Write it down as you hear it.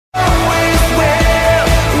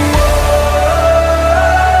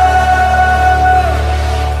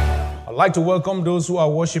like to welcome those who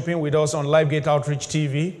are worshiping with us on LiveGate Outreach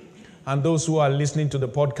TV and those who are listening to the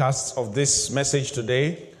podcasts of this message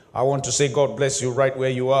today. I want to say God bless you right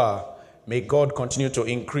where you are. May God continue to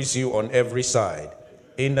increase you on every side.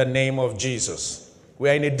 In the name of Jesus. We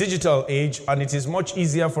are in a digital age and it is much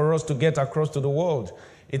easier for us to get across to the world.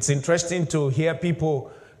 It's interesting to hear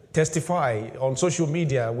people testify on social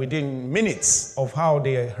media within minutes of how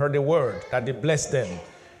they heard the word, that they blessed them.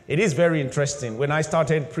 It is very interesting. When I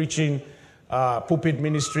started preaching pulpit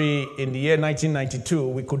ministry in the year 1992,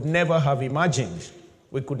 we could never have imagined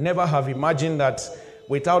that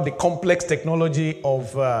without the complex technology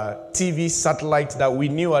of TV satellite that we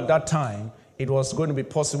knew at that time, it was going to be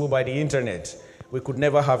possible by the internet. We could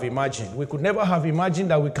never have imagined. We could never have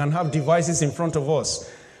imagined that we can have devices in front of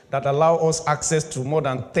us that allow us access to more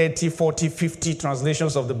than 30, 40, 50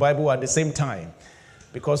 translations of the Bible at the same time.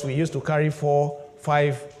 Because we used to carry 4,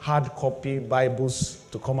 5 hard copy Bibles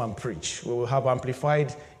to come and preach. We will have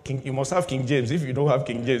amplified. You must have King James. If you don't have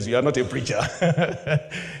King James, you are not a preacher.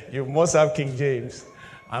 You must have King James.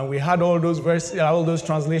 And we had all those verses, all those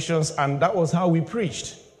translations, and that was how we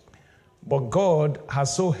preached. But God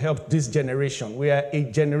has so helped this generation. We are a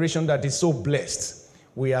generation that is so blessed.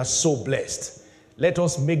 We are so blessed. Let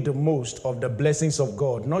us make the most of the blessings of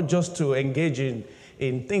God, not just to engage in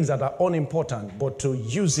things that are unimportant, but to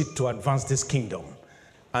use it to advance this kingdom.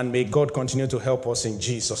 And may God continue to help us in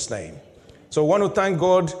Jesus' name. So I want to thank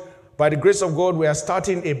God. By the grace of God, we are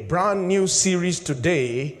starting a brand new series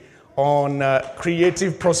today on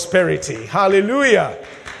creative prosperity. Hallelujah.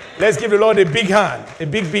 Let's give the Lord a big hand, a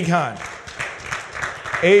big, big hand.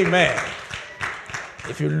 Amen.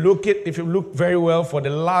 If you look very well, for the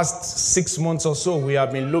last 6 months or so, we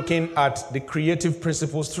have been looking at the creative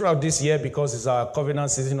principles throughout this year because it's our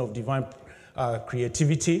covenant season of divine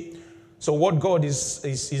creativity. So what God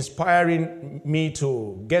is inspiring me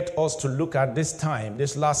to get us to look at this time,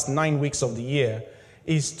 this last 9 weeks of the year,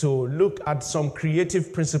 is to look at some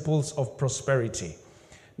creative principles of prosperity.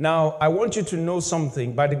 Now, I want you to know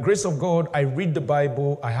something. By the grace of God, I read the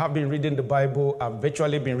Bible. I have been reading the Bible. I've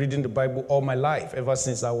virtually been reading the Bible all my life, ever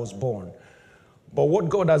since I was born. But what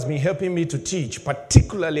God has been helping me to teach,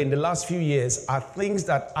 particularly in the last few years, are things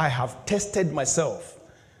that I have tested myself.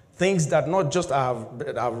 Things that not just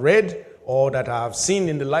I've read or that I have seen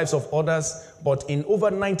in the lives of others, but in over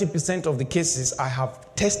 90% of the cases, I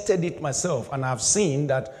have tested it myself, and I've seen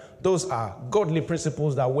that those are godly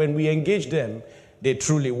principles that when we engage them, they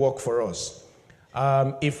truly work for us.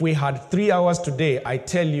 If we had 3 hours today, I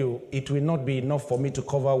tell you, it will not be enough for me to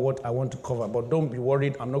cover what I want to cover. But don't be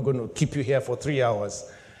worried, I'm not going to keep you here for 3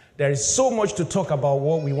 hours. There is so much to talk about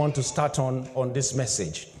what we want to start on this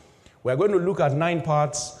message. We're going to look at 9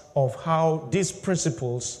 parts of how these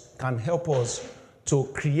principles can help us to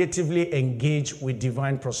creatively engage with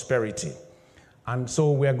divine prosperity. And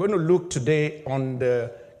so we are going to look today on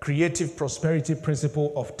the creative prosperity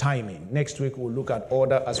principle of timing. Next week, we'll look at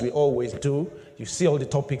order, as we always do. You see all the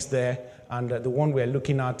topics there. And the one we're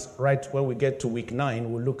looking at right when we get to week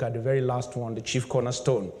 9, we'll look at the very last one, the chief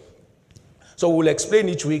cornerstone. So we'll explain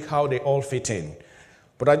each week how they all fit in.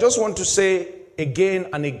 But I just want to say again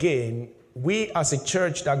and again, we as a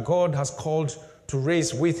church that God has called to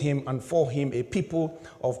raise with him and for him a people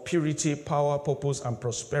of purity, power, purpose, and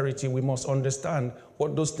prosperity, we must understand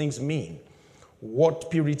what those things mean. What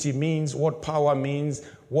purity means, what power means,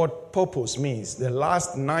 what purpose means. The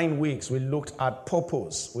last 9 weeks, we looked at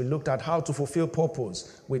purpose. We looked at how to fulfill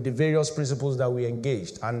purpose with the various principles that we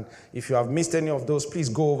engaged. And if you have missed any of those, please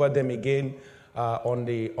go over them again on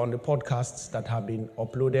the podcasts that have been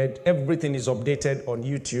uploaded. Everything is updated on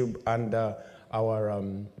YouTube and our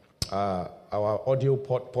audio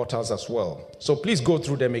portals as well. So please go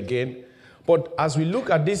through them again. But as we look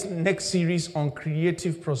at this next series on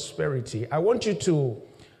creative prosperity, I want you to,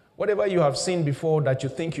 whatever you have seen before that you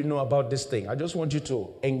think you know about this thing, I just want you to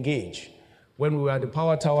engage. When we were at the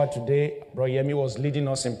Power Tower today, Brother Yemi was leading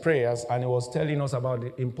us in prayers, and he was telling us about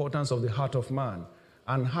the importance of the heart of man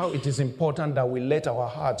and how it is important that we let our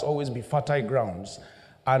hearts always be fertile grounds.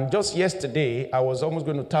 And just yesterday, I was almost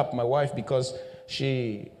going to tap my wife because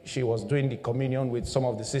she was doing the communion with some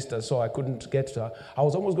of the sisters, so I couldn't get to her. I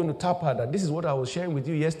was almost going to tap her that this is what I was sharing with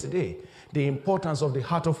you yesterday. The importance of the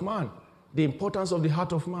heart of man. The importance of the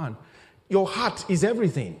heart of man. Your heart is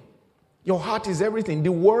everything. Your heart is everything.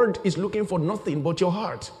 The world is looking for nothing but your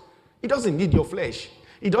heart. It doesn't need your flesh.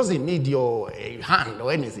 It doesn't need your hand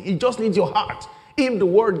or anything. It just needs your heart. If the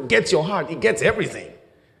world gets your heart, it gets everything.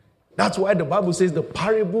 That's why the Bible says the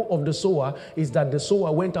parable of the sower is that the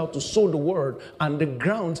sower went out to sow the word, and the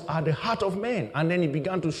grounds are the heart of men. And then he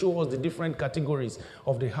began to show us the different categories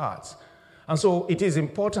of the hearts. And so it is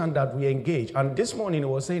important that we engage. And this morning, I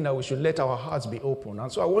was saying that we should let our hearts be open.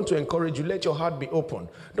 And so I want to encourage you, let your heart be open.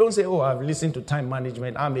 Don't say, oh, I've listened to time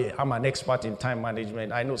management. I'm an expert in time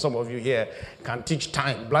management. I know some of you here can teach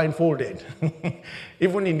time blindfolded.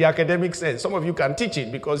 Even in the academic sense, some of you can teach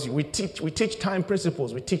it because we teach time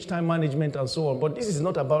principles, we teach time management and so on. But this is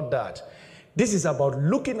not about that. This is about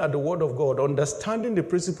looking at the Word of God, understanding the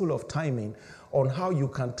principle of timing on how you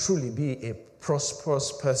can truly be a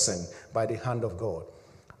prosperous person by the hand of God.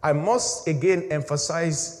 I must again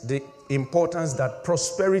emphasize the importance that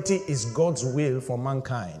prosperity is God's will for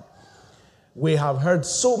mankind. We have heard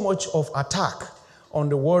so much of attack on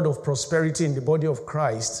the word of prosperity in the body of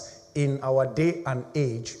Christ in our day and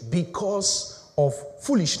age because of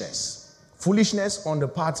foolishness. Foolishness on the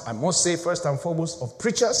part, I must say first and foremost, of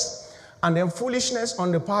preachers, and then foolishness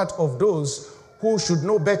on the part of those who should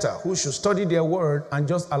know better, who should study their word and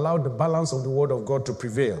just allow the balance of the word of God to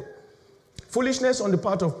prevail. Foolishness on the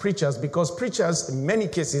part of preachers, because preachers in many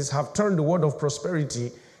cases have turned the word of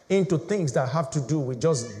prosperity into things that have to do with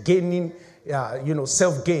just gaining,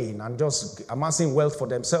 self-gain and just amassing wealth for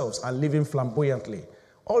themselves and living flamboyantly.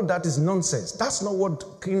 All that is nonsense. That's not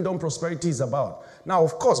what kingdom prosperity is about. Now,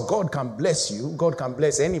 of course, God can bless you. God can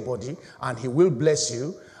bless anybody, and he will bless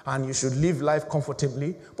you. And you should live life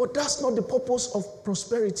comfortably. But that's not the purpose of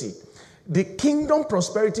prosperity. The kingdom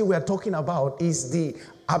prosperity we are talking about is the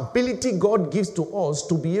ability God gives to us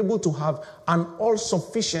to be able to have an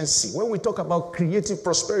all-sufficiency. When we talk about creative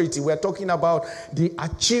prosperity, we are talking about the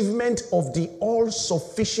achievement of the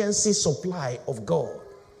all-sufficiency supply of God.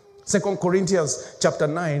 2 Corinthians chapter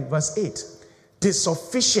 9, verse 8. The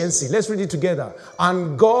sufficiency. Let's read it together.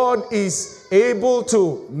 And God is able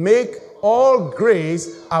to make all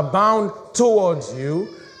grace abound towards you,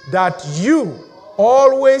 that you,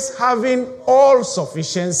 always having all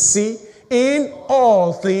sufficiency in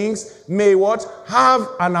all things, may what? Have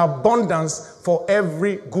an abundance for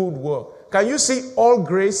every good work. Can you see all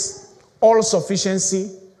grace, all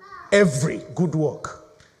sufficiency, every good work?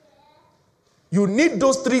 You need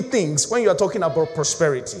those three things when you are talking about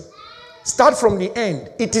prosperity. Start from the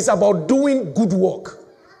end. It is about doing good work.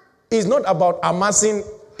 It's not about amassing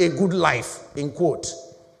a good life, in quote.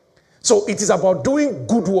 So it is about doing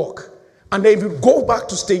good work. And then if you go back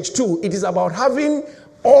to stage 2, it is about having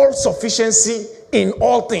all sufficiency in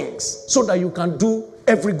all things so that you can do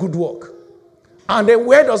every good work. And then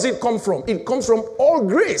where does it come from? It comes from all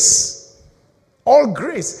grace. All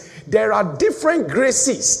grace. There are different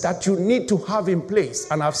graces that you need to have in place.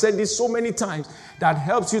 And I've said this so many times, that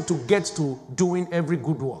helps you to get to doing every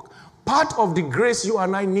good work. Part of the grace you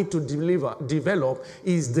and I need to develop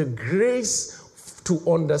is the grace to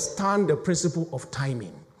understand the principle of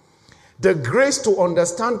timing. The grace to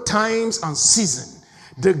understand times and seasons.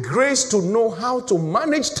 The grace to know how to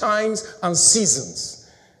manage times and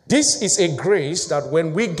seasons. This is a grace that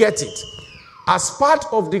when we get it, as part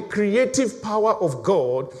of the creative power of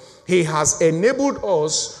God, he has enabled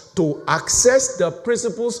us to access the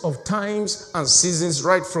principles of times and seasons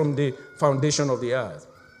right from the foundation of the earth.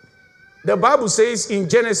 The Bible says in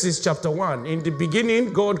Genesis chapter 1, in the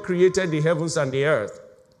beginning, God created the heavens and the earth.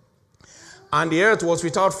 And the earth was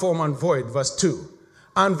without form and void, verse 2.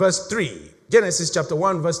 And verse 3, Genesis chapter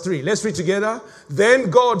 1, verse 3. Let's read together.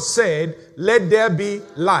 Then God said, let there be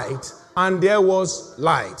light. And there was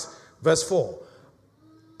light. Verse 4.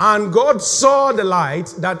 And God saw the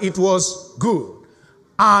light that it was good.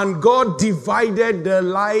 And God divided the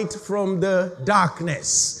light from the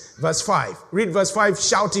darkness. Verse 5. Read verse 5.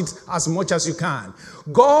 Shout it as much as you can.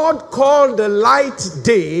 God called the light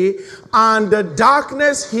day, and the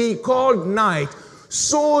darkness he called night.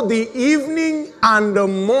 So the evening and the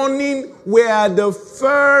morning were the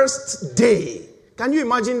first day. Can you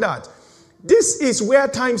imagine that? This is where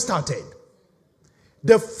time started.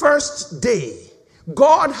 The first day.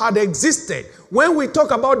 God had existed. When we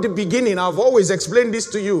talk about the beginning, I've always explained this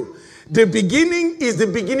to you. The beginning is the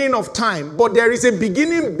beginning of time, but there is a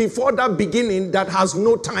beginning before that beginning that has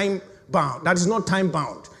no time bound, that is not time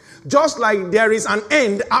bound. Just like there is an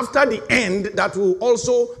end after the end that will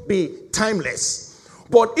also be timeless.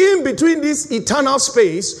 But in between this eternal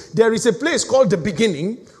space, there is a place called the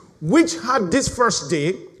beginning, which had this first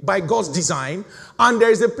day by God's design, and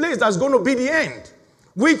there is a place that's going to be the end,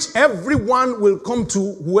 which everyone will come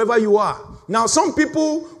to, whoever you are. Now, some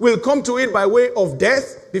people will come to it by way of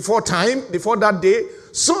death before time, before that day.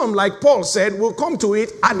 Some, like Paul said, will come to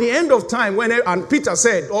it at the end of time. And Peter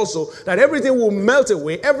said also that everything will melt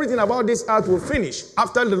away. Everything about this earth will finish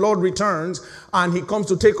after the Lord returns and he comes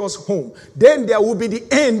to take us home. Then there will be the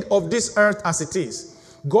end of this earth as it is.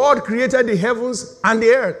 God created the heavens and the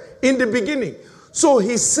earth in the beginning. So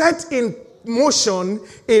he set in motion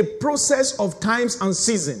a process of times and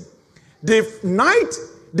season. The night,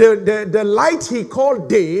 the light he called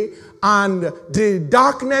day, and the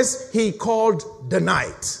darkness he called the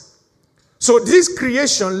night. So this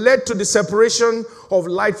creation led to the separation of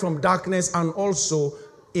light from darkness and also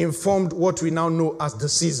informed what we now know as the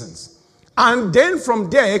seasons. And then from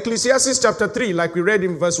there, Ecclesiastes chapter 3, like we read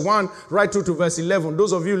in verse 1 right through to verse 11.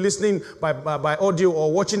 Those of you listening by audio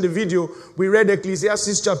or watching the video, we read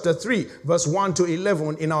Ecclesiastes chapter 3, verse 1 to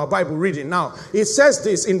 11 in our Bible reading. Now, it says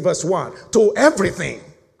this in verse 1, to everything.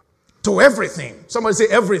 Somebody say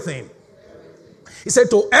everything. He said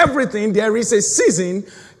to everything there is a season,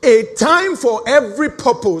 a time for every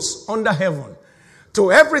purpose under heaven.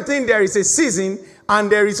 To everything there is a season, and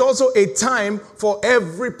there is also a time for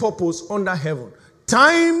every purpose under heaven.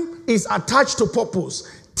 Time is attached to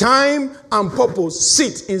purpose. Time and purpose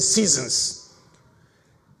sit in seasons.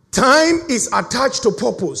 Time is attached to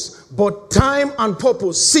purpose, but time and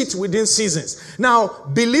purpose sit within seasons. Now,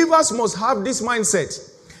 believers must have this mindset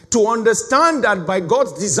to understand that by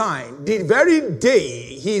God's design, the very day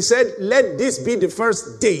he said, let this be the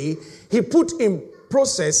first day, he put in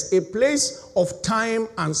process a place of time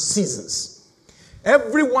and seasons.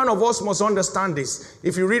 Every one of us must understand this.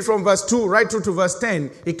 If you read from verse 2 right through to verse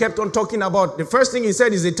 10, he kept on talking about, the first thing he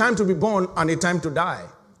said is a time to be born and a time to die.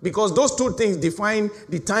 Because those two things define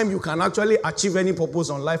the time you can actually achieve any purpose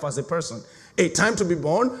on life as a person. A time to be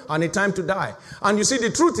born and a time to die. And you see,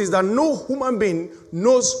 the truth is that no human being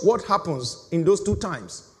knows what happens in those two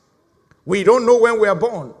times. We don't know when we are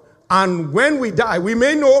born. And when we die, we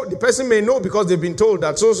may know, the person may know because they've been told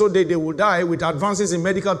that so they will die with advances in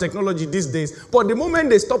medical technology these days. But the moment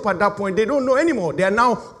they stop at that point, they don't know anymore. They are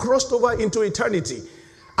now crossed over into eternity.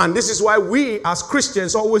 And this is why we as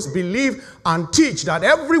Christians always believe and teach that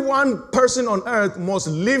every one person on earth must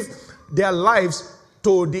live their lives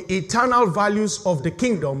to the eternal values of the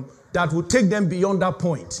kingdom that will take them beyond that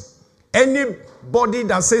point. Anybody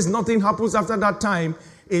that says nothing happens after that time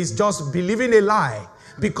is just believing a lie.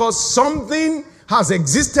 Because something has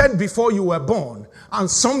existed before you were born,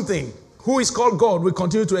 and something, who is called God, will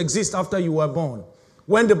continue to exist after you were born.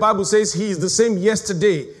 When the Bible says he is the same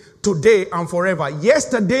yesterday, today, and forever.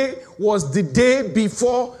 Yesterday was the day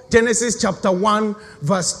before Genesis chapter 1,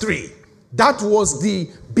 verse 3. That was the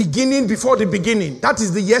beginning before the beginning. That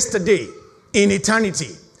is the yesterday in eternity.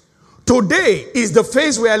 Today is the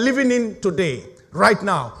phase we are living in today, right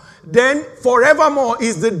now. Then forevermore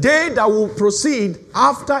is the day that will proceed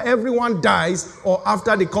after everyone dies or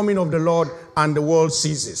after the coming of the Lord and the world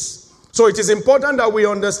ceases. So it is important that we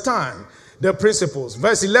understand the principles.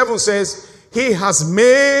 Verse 11 says, he has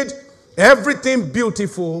made everything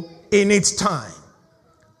beautiful in its time.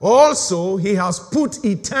 Also, he has put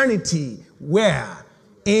eternity where?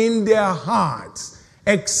 In their hearts,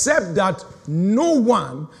 except that no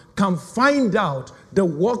one can find out the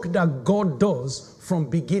work that God does from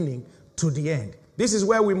beginning to the end. This is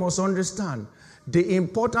where we must understand the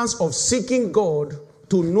importance of seeking God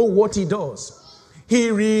to know what he does.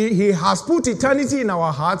 He has put eternity in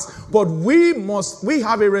our hearts, but we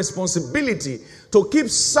have a responsibility to keep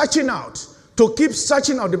searching out.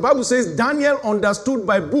 The Bible says Daniel understood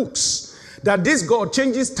by books that this God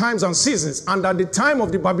changes times and seasons, and that the time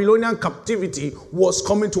of the Babylonian captivity was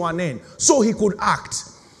coming to an end, so he could act.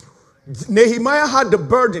 Nehemiah had the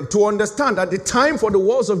burden to understand that the time for the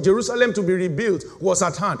walls of Jerusalem to be rebuilt was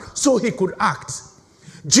at hand, so he could act.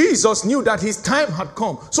 Jesus knew that his time had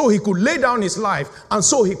come, so he could lay down his life, and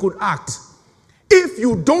so he could act. If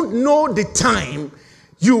you don't know the time,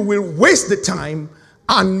 you will waste the time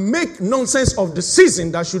and make nonsense of the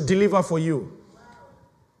season that should deliver for you.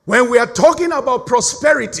 When we are talking about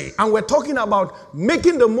prosperity and we're talking about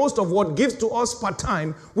making the most of what gives to us per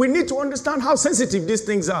time, we need to understand how sensitive these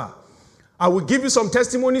things are. I will give you some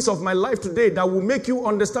testimonies of my life today that will make you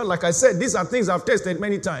understand. Like I said, these are things I've tested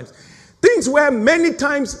many times. Things where many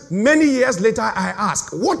times, many years later, I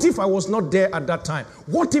ask, what if I was not there at that time?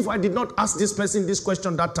 What if I did not ask this person this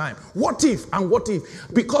question that time? What if and what if?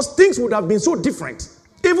 Because things would have been so different.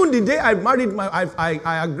 Even the day I married,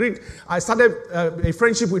 I agreed, I started a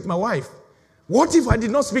friendship with my wife. What if I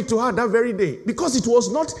did not speak to her that very day? Because it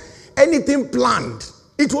was not anything planned.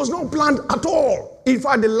 It was not planned at all. In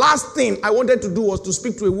fact, the last thing I wanted to do was to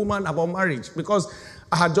speak to a woman about marriage because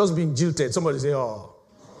I had just been jilted. Somebody say, oh.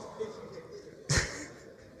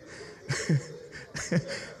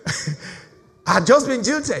 I had just been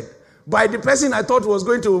jilted by the person I thought was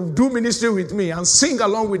going to do ministry with me and sing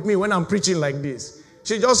along with me when I'm preaching like this.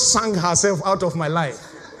 She just sang herself out of my life.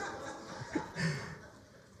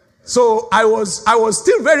 So I was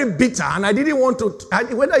still very bitter, and I didn't want to,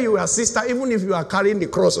 whether you were a sister, even if you are carrying the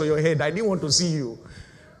cross on your head, I didn't want to see you.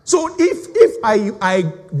 So if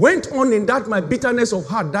I went on in that, my bitterness of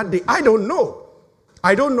heart that day, I don't know.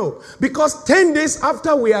 Because 10 days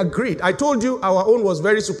after we agreed, I told you our own was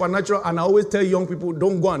very supernatural, and I always tell young people,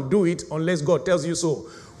 don't go and do it unless God tells you so.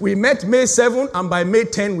 We met May 7, and by May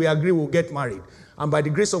 10, we agreed we'll get married. And by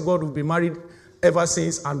the grace of God, we've been married ever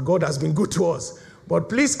since, and God has been good to us. But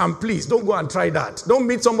please, don't go and try that. Don't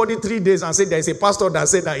meet somebody 3 days and say, there's a pastor that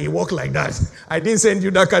said that he walked like that. I didn't send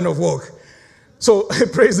you that kind of work. So,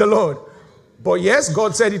 praise the Lord. But yes,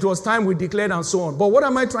 God said it was time, we declared and so on. But what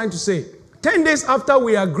am I trying to say? 10 days after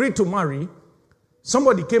we agreed to marry,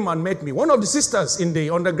 somebody came and met me. One of the sisters in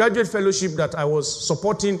the undergraduate fellowship that I was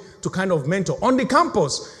supporting to kind of mentor on the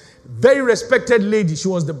campus, very respected lady. She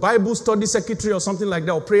was the Bible study secretary or something like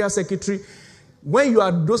that, or prayer secretary. When you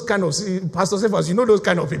are those kind of, Pastor Cephas, you know those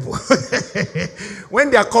kind of people. When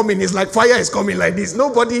they are coming, it's like fire is coming like this.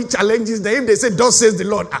 Nobody challenges them. If they say, thus says the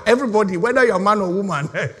Lord, everybody, whether you're a man or woman,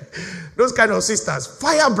 those kind of sisters,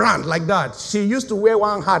 firebrand like that. She used to wear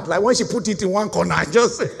one hat, like when she put it in one corner,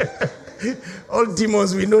 just all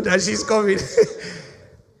demons, we know that she's coming.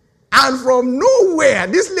 And from nowhere,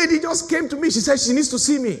 this lady just came to me. She said she needs to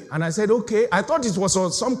see me. And I said, okay. I thought it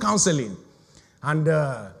was some counseling. And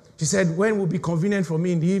she said, when will be convenient for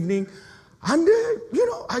me in the evening? And,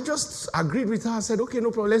 I just agreed with her. I said, okay,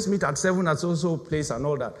 no problem. Let's meet at 7 at so place and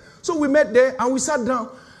all that. So we met there and we sat down.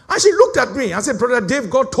 And she looked at me and said, Brother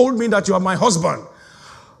Dave, God told me that you are my husband.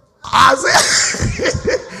 I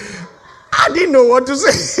said, I didn't know what to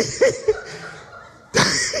say.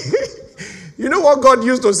 You know what God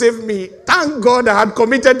used to save me? Thank God I had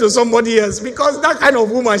committed to somebody else, because that kind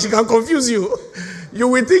of woman, she can confuse you. You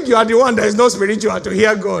will think you are the one that is not spiritual to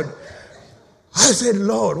hear God. I said,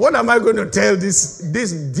 Lord, what am I going to tell this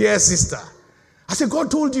dear sister? I said, God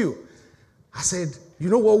told you. I said, you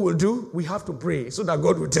know what we'll do? We have to pray so that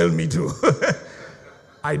God will tell me to.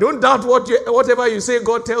 I don't doubt whatever you say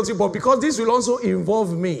God tells you, but because this will also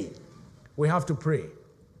involve me, we have to pray.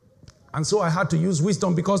 And so I had to use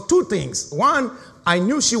wisdom, because two things. One, I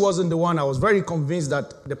knew she wasn't the one. I was very convinced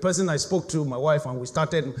that the person I spoke to, my wife, and we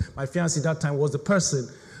started, my fiancé that time, was the person.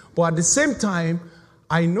 But at the same time,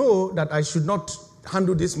 I know that I should not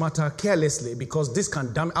handle this matter carelessly, because this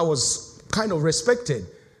can damage. I was kind of respected,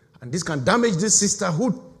 and this can damage this sister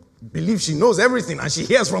who believes she knows everything and she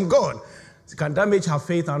hears from God. It can damage her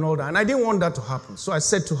faith and all that. And I didn't want that to happen. So I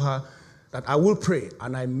said to her that I will pray,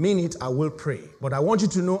 and I mean it, I will pray. But I want you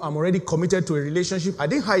to know I'm already committed to a relationship. I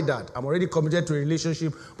didn't hide that. I'm already committed to a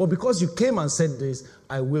relationship. But because you came and said this,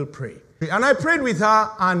 I will pray. And I prayed with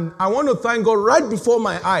her, and I want to thank God, right before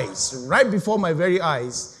my eyes, right before my very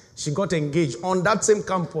eyes, she got engaged on that same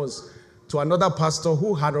campus to another pastor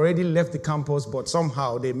who had already left the campus, but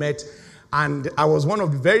somehow they met. And I was one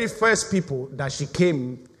of the very first people that she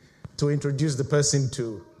came to introduce the person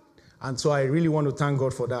to. And so I really want to thank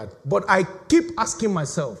God for that. But I keep asking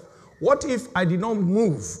myself, what if I did not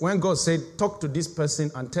move when God said, talk to this person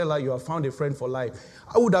and tell her you have found a friend for life?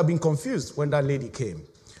 I would have been confused when that lady came.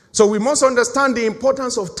 So we must understand the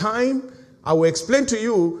importance of time. I will explain to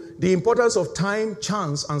you the importance of time,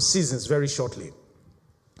 chance, and seasons very shortly.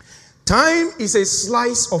 Time is a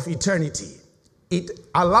slice of eternity. It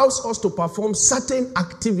allows us to perform certain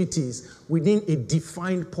activities within a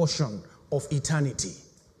defined portion of eternity.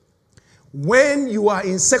 When you are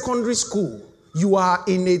in secondary school, you are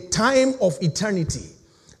in a time of eternity.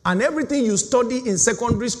 And everything you study in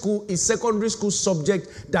secondary school is secondary school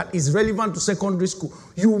subject that is relevant to secondary school.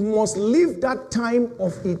 You must leave that time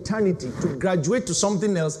of eternity to graduate to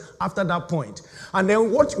something else after that point. And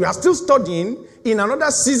then what you are still studying in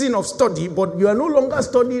another season of study, but you are no longer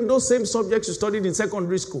studying those same subjects you studied in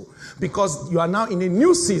secondary school, because you are now in a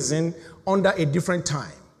new season under a different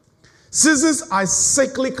time. Seasons are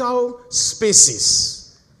cyclical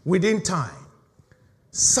spaces within time.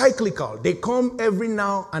 Cyclical. They come every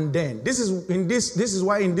now and then. This is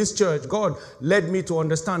why in this church, God led me to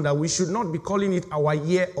understand that we should not be calling it our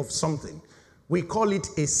year of something. We call it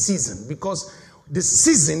a season, because the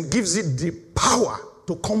season gives it the power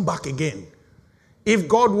to come back again. If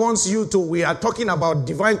God wants you to, we are talking about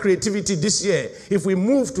divine creativity this year. If we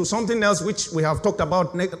move to something else, which we have talked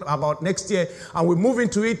about next year, and we move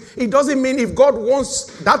into it, it doesn't mean if God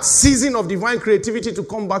wants that season of divine creativity to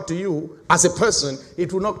come back to you as a person,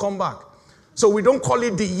 it will not come back. So we don't call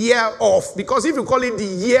it the year of, because if you call it the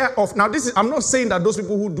year of, now I'm not saying that those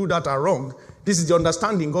people who do that are wrong. This is the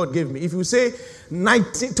understanding God gave me. If you say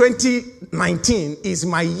 2019 is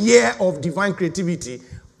my year of divine creativity,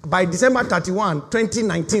 by December 31,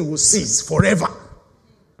 2019 will cease forever.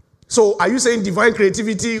 So are you saying divine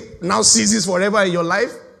creativity now ceases forever in your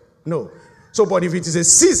life? No. So, but if it is a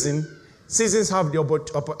season, seasons have the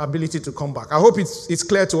ability to come back. I hope it's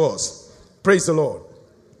clear to us. Praise the Lord.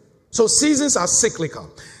 So seasons are cyclical.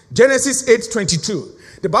 Genesis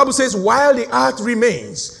 8:22. The Bible says, while the earth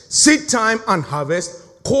remains, seed time and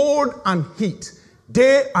harvest, cold and heat,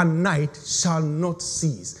 day and night shall not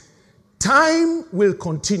cease. Time will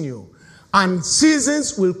continue, and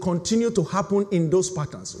seasons will continue to happen in those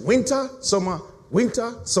patterns. Winter, summer,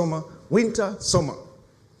 winter, summer, winter, summer.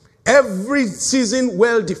 Every season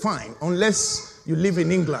well defined, unless you live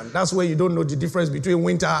in England. That's where you don't know the difference between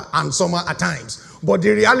winter and summer at times. But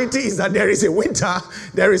the reality is that there is a winter,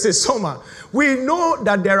 there is a summer. We know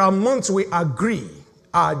that there are months we agree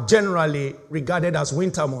are generally regarded as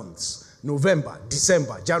winter months. November,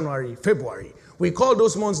 December, January, February. We call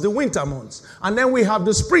those months the winter months. And then we have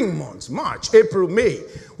the spring months, March, April, May.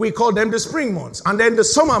 We call them the spring months. And then the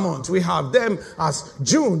summer months, we have them as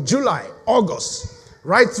June, July, August,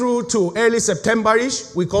 right through to early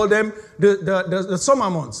September-ish. We call them the summer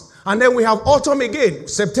months. And then we have autumn again,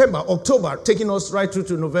 September, October, taking us right through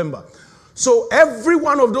to November. So every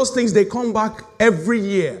one of those things, they come back every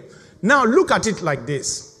year. Now look at it like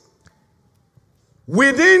this.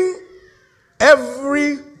 Within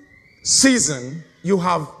every season, you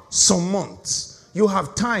have some months. You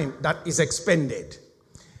have time that is expended.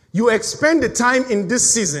 You expend the time in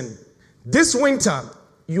this season. This winter,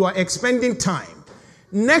 you are expending time.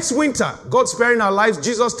 Next winter, God sparing our lives,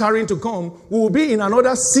 Jesus tarrying to come, we will be in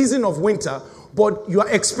another season of winter, but you are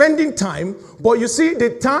expending time. But you see,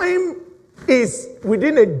 the time is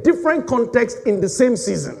within a different context in the same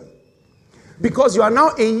season. Because you are now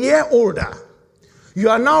a year older. You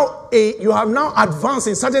have now advanced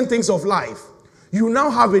in certain things of life. You now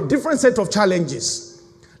have a different set of challenges.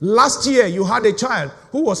 Last year, you had a child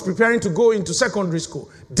who was preparing to go into secondary school.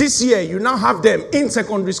 This year, you now have them in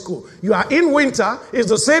secondary school. You are in winter, it's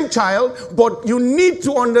the same child, but you need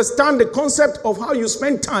to understand the concept of how you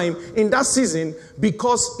spend time in that season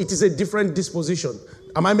because it is a different disposition.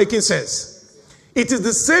 Am I making sense? It is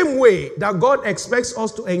the same way that God expects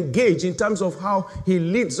us to engage in terms of how He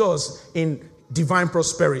leads us in divine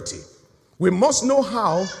prosperity. We must know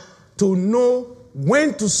how to know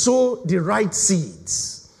when to sow the right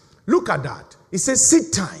seeds. Look at that. It says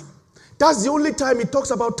seed time. That's the only time it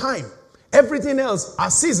talks about time. Everything else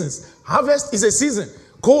are seasons. Harvest is a season.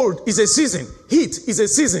 Cold is a season. Heat is a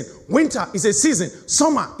season. Winter is a season.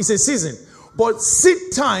 Summer is a season. But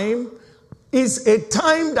seed time is a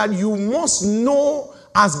time that you must know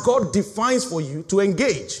as God defines for you to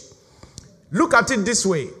engage. Look at it this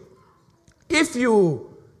way. If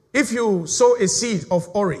you sow a seed of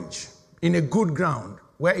orange in a good ground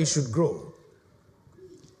where it should grow,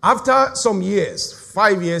 after some years,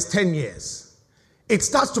 5 years, 10 years, it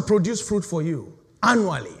starts to produce fruit for you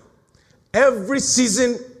annually. Every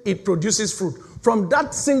season, it produces fruit from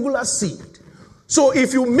that singular seed. So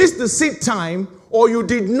if you miss the seed time or you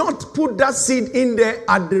did not put that seed in there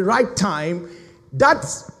at the right time, that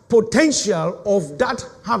potential of that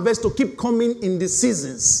harvest to keep coming in the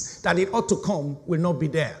seasons that it ought to come will not be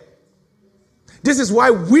there. This is why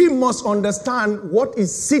we must understand what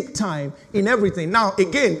is seed time in everything. Now,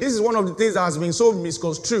 again, this is one of the things that has been so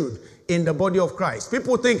misconstrued in the body of Christ.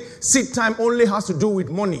 People think seed time only has to do with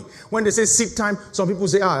money. When they say seed time, some people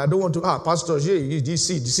say, I don't want to, Pastor, the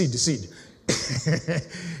seed.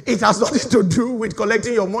 It has nothing to do with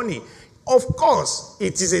collecting your money. Of course,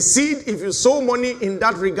 it is a seed if you sow money in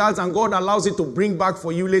that regard and God allows it to bring back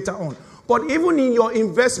for you later on. But even in your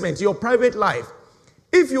investment, your private life,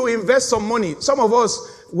 if you invest some money, some of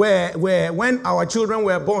us were when our children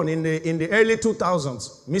were born in the early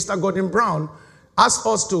 2000s, Mr. Gordon Brown asked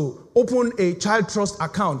us to open a child trust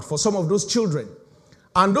account for some of those children.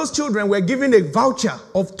 And those children were given a voucher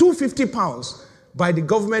of £250 by the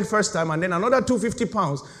government first time, and then another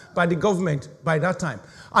 £250 by the government by that time.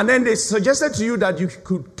 And then they suggested to you that you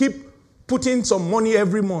could keep putting some money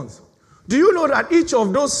every month. Do you know that each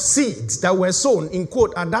of those seeds that were sown, in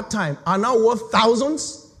quote, at that time, are now worth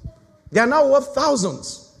thousands? They are now worth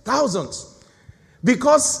thousands.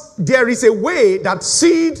 Because there is a way that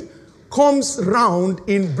seed comes round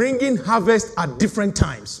in bringing harvest at different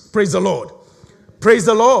times. Praise the Lord. Praise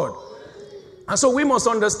the Lord. And so we must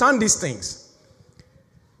understand these things.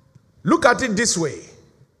 Look at it this way.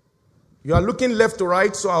 You are looking left to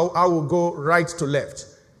right, so I will go right to left.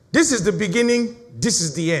 This is the beginning. This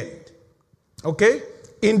is the end. Okay?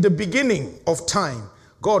 In the beginning of time,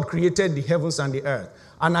 God created the heavens and the earth.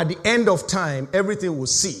 And at the end of time, everything will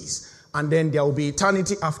cease. And then there will be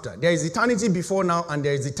eternity after. There is eternity before now, and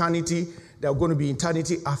there is eternity, there are going to be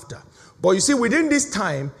eternity after. But you see, within this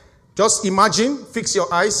time, Just imagine, fix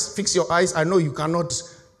your eyes. I know you cannot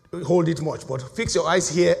hold it much, but fix your eyes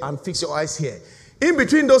here and fix your eyes here. In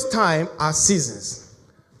between those times are seasons,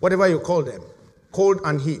 whatever you call them. Cold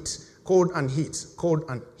and heat, cold and heat, cold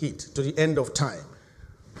and heat, to the end of time.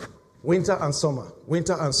 Winter and summer,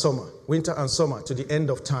 winter and summer, winter and summer, to the end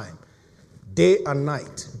of time. Day and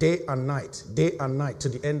night, day and night, day and night, to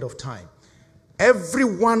the end of time. Every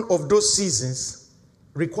one of those seasons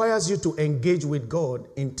requires you to engage with God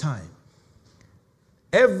in time.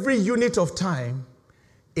 Every unit of time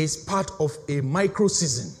is part of a micro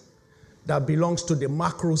season that belongs to the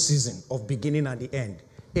macro season of beginning and the end.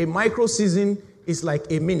 A micro season is like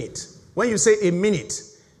a minute. When you say a minute,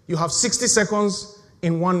 you have 60 seconds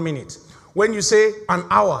in 1 minute. When you say an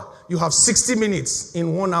hour, you have 60 minutes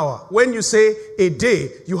in 1 hour. When you say a day,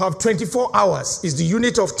 you have 24 hours is the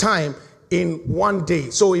unit of time in 1 day.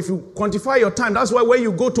 So if you quantify your time, that's why when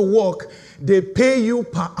you go to work, they pay you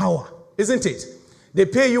per hour, isn't it? They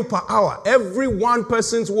pay you per hour. Every one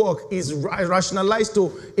person's work is rationalized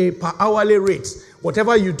to a per hourly rate,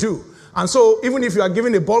 whatever you do. And so even if you are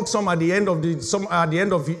given a bulk sum at the end of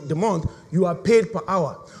the month, you are paid per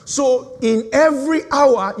hour. So in every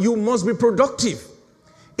hour, you must be productive.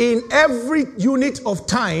 In every unit of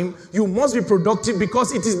time, you must be productive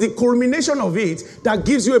because it is the culmination of it that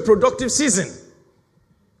gives you a productive season.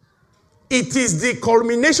 It is the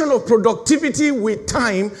culmination of productivity with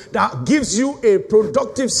time that gives you a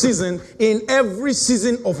productive season in every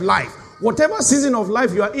season of life. Whatever season of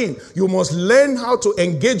life you are in, you must learn how to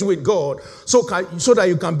engage with God so that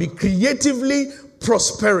you can be creatively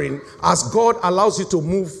prospering as God allows you to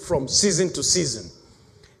move from season to season.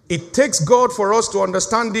 It takes God for us to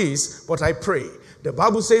understand this, but I pray. The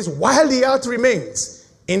Bible says, while the earth remains,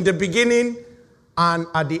 in the beginning and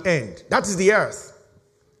at the end. That is the earth.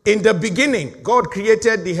 In the beginning, God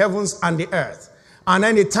created the heavens and the earth. And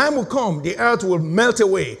then the time will come, the earth will melt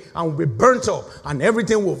away and will be burnt up and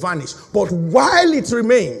everything will vanish. But while it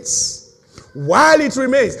remains,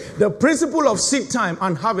 the principle of seed time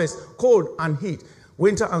and harvest, cold and heat,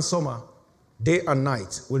 winter and summer, day and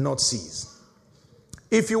night will not cease.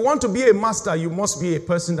 If you want to be a master, you must be a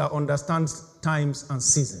person that understands times and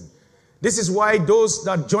seasons. This is why those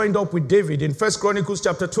that joined up with David in 1 Chronicles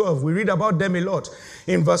chapter 12, we read about them a lot.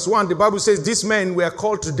 In verse 1, the Bible says, these men were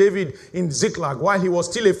called to David in Ziklag while he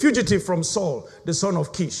was still a fugitive from Saul, the son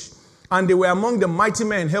of Kish. And they were among the mighty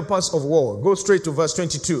men, helpers of war. Go straight to verse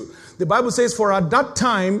 22. The Bible says, for at that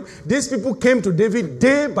time, these people came to David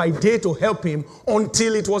day by day to help him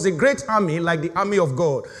until it was a great army like the army of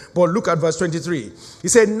God. But look at verse 23. He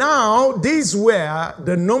said, now these were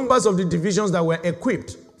the numbers of the divisions that were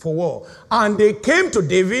equipped for war. And they came to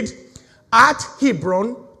David at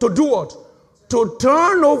Hebron to do what? To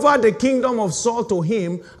turn over the kingdom of Saul to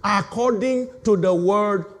him according to the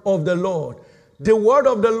word of the Lord. The word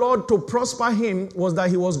of the Lord to prosper him was that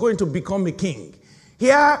he was going to become a king.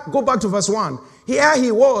 Here, go back to verse 1. Here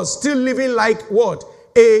he was still living like what?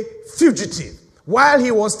 A fugitive. While he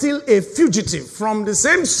was still a fugitive from the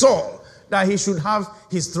same Saul that he should have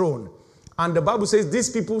his throne. And the Bible says these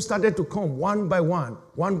people started to come one by one,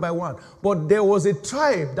 one by one. But there was a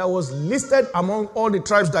tribe that was listed among all the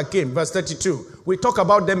tribes that came. Verse 32. We talk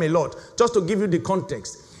about them a lot. Just to give you the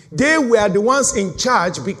context. They were the ones in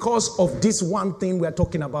charge because of this one thing we're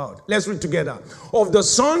talking about. Let's read together. Of the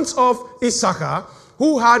sons of Issachar,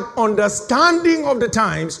 who had understanding of the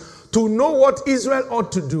times to know what Israel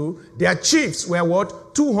ought to do, their chiefs were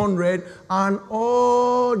what? 200, and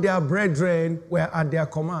all their brethren were at their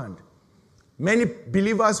command. Many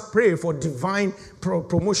believers pray for divine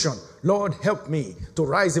promotion. Lord, help me to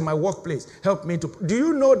rise in my workplace. Help me to... Do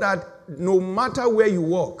you know that no matter where you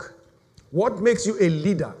work, what makes you a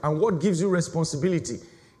leader and what gives you responsibility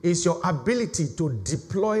is your ability to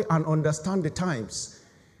deploy and understand the times.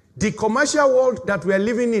 The commercial world that we are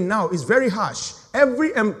living in now is very harsh.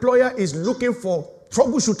 Every employer is looking for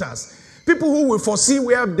troubleshooters, people who will foresee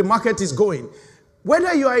where the market is going.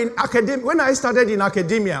 Whether you are in academia, when I started in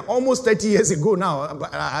academia almost 30 years ago now,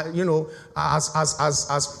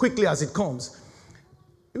 as quickly as it comes,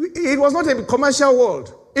 it was not a commercial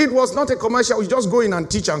world. It was not a commercial. You just go in and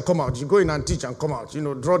teach and come out. You go in and teach and come out.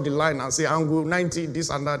 Draw the line and say angle 90, this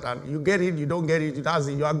and that, and you get it, you don't get it, that's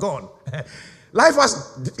it, you are gone. Life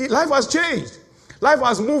has changed. Life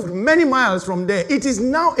has moved many miles from there. It is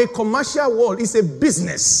now a commercial world. It's a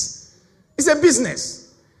business. It's a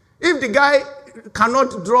business. If the guy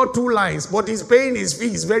cannot draw two lines, but he's paying his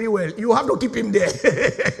fees very well, you have to keep him there.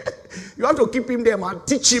 You have to keep him there and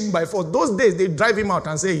teach him by force. Those days, they drive him out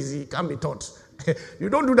and say he can't be taught. You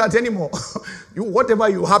don't do that anymore. Whatever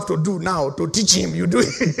you have to do now to teach him, you do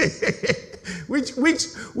it. Which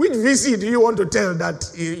VC do you want to tell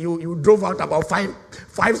that you drove out about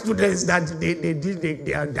five students that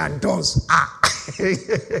they are dons?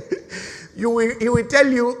 He will tell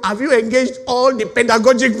you, have you engaged all the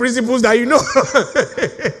pedagogic principles that you know?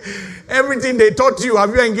 Everything they taught you, have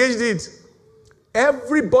you engaged it?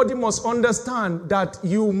 Everybody must understand that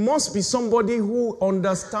you must be somebody who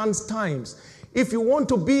understands times. If you want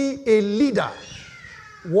to be a leader,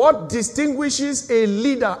 what distinguishes a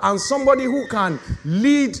leader and somebody who can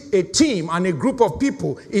lead a team and a group of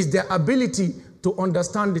people is their ability to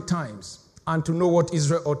understand the times and to know what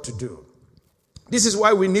Israel ought to do. This is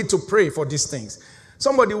why we need to pray for these things.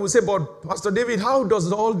 Somebody will say, but Pastor David, how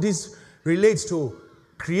does all this relate to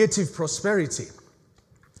creative prosperity?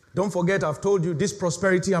 Don't forget, I've told you, this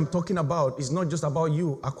prosperity I'm talking about is not just about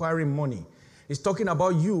you acquiring money. It's talking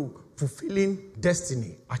about you fulfilling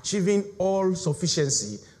destiny, achieving all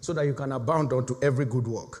sufficiency so that you can abound unto every good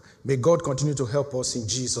work. May God continue to help us in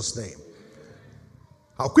Jesus' name.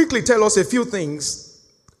 I'll quickly tell us a few things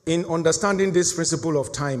in understanding this principle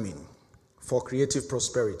of timing for creative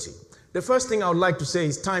prosperity. The first thing I would like to say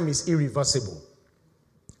is time is irreversible.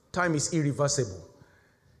 Time is irreversible.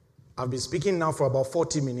 I've been speaking now for about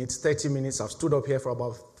 40 minutes, 30 minutes. I've stood up here for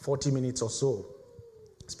about 40 minutes or so,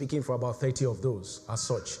 speaking for about 30 of those as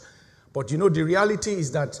such. But you know, the reality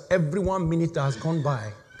is that every 1 minute that has gone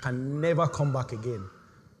by can never come back again.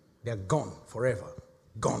 They're gone forever.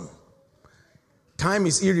 Gone. Time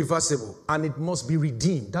is irreversible and it must be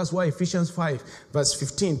redeemed. That's why Ephesians 5 verse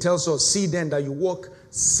 15 tells us, see then that you walk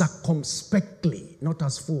circumspectly, not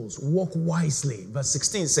as fools. Walk wisely. Verse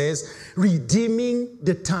 16 says, redeeming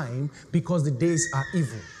the time because the days are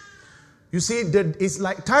evil. You see, it's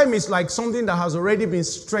like time is like something that has already been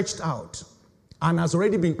stretched out and has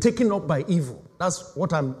already been taken up by evil. That's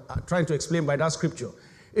what I'm trying to explain by that scripture.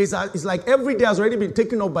 It's like every day has already been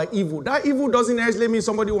taken up by evil. That evil doesn't necessarily mean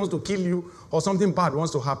somebody wants to kill you or something bad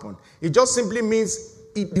wants to happen. It just simply means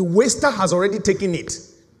the waster has already taken it.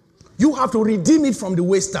 You have to redeem it from the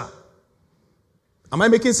waster. Am I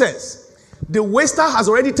making sense? The waster has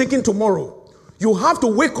already taken tomorrow. You have to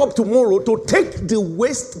wake up tomorrow to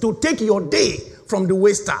take your day from the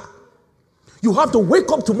waster. You have to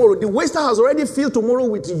wake up tomorrow. The waster has already filled tomorrow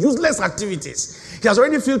with useless activities. He has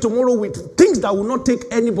already filled tomorrow with things that will not take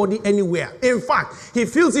anybody anywhere. In fact, he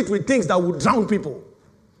fills it with things that will drown people.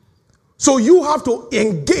 So you have to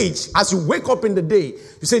engage as you wake up in the day.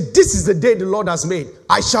 You say, this is the day the Lord has made.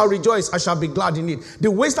 I shall rejoice. I shall be glad in it.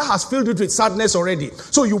 The waster has filled it with sadness already.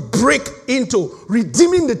 So you break into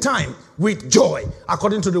redeeming the time with joy,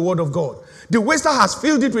 according to the word of God. The waster has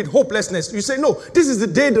filled it with hopelessness. You say, no, this is the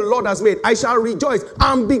day the Lord has made. I shall rejoice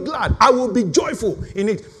and be glad. I will be joyful in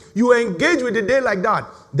it. You engage with the day like that,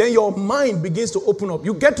 then your mind begins to open up.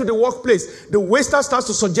 You get to the workplace, the waster starts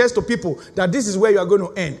to suggest to people that this is where you are going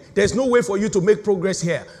to end. There's no way for you to make progress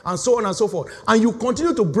here, and so on and so forth. And you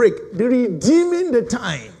continue to break, redeeming the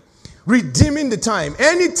time. Redeeming the time.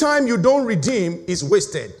 Any time you don't redeem is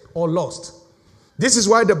wasted or lost. This is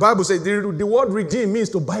why the Bible says the word redeem means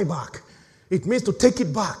to buy back. It means to take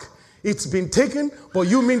it back. It's been taken, but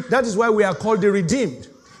that is why we are called the redeemed,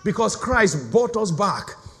 because Christ bought us back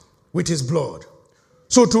with his blood.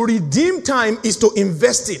 So to redeem time is to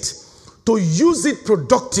invest it, to use it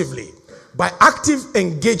productively by active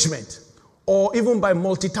engagement or even by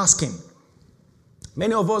multitasking.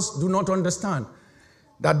 Many of us do not understand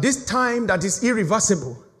that this time that is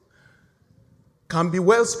irreversible can be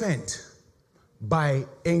well spent by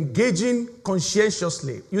engaging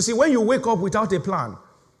conscientiously. You see, when you wake up without a plan,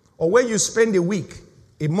 or when you spend a week,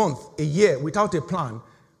 a month, a year without a plan,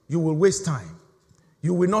 you will waste time.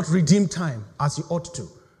 You will not redeem time as you ought to.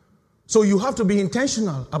 So you have to be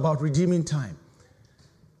intentional about redeeming time.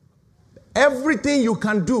 Everything you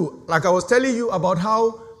can do, like I was telling you about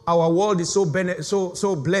how our world is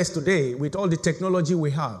so blessed today with all the technology we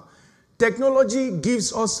have. Technology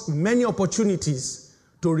gives us many opportunities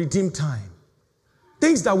to redeem time.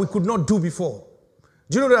 Things that we could not do before.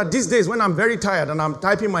 Do you know that these days when I'm very tired and I'm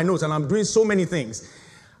typing my notes and I'm doing so many things,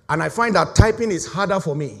 and I find that typing is harder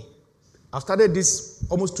for me. I've started this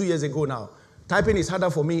almost 2 years ago now. Typing is harder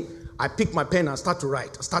for me. I pick my pen and start to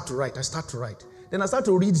write. Then I start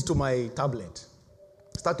to read to my tablet.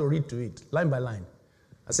 Start to read to it, line by line.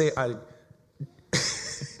 I say,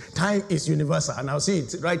 time is universal. And I'll see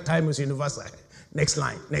it, right? Time is universal. Next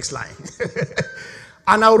line.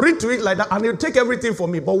 And I'll read to it like that, and it'll take everything for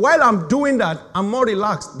me. But while I'm doing that, I'm more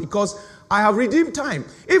relaxed because I have redeemed time.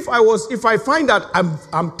 If I find that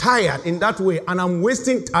I'm tired in that way and I'm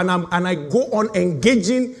wasting and I go on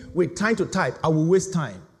engaging with time to type, I will waste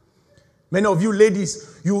time. Many of you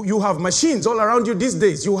ladies, you have machines all around you these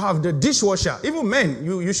days. You have the dishwasher. Even men,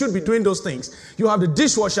 you should be doing those things. You have the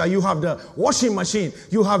dishwasher, you have the washing machine,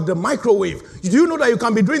 you have the microwave. Do you know that you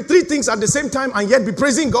can be doing 3 things at the same time and yet be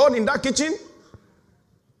praising God in that kitchen?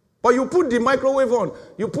 But you put the microwave on,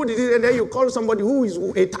 you put it in, and then you call somebody who is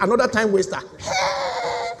another time waster.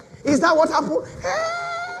 Is that what happened?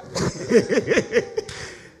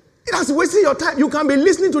 That's wasting your time. You can be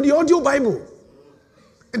listening to the audio Bible.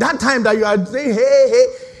 That time that you are saying, hey,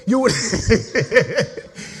 you would,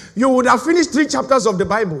 you would have finished 3 chapters of the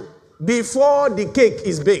Bible before the cake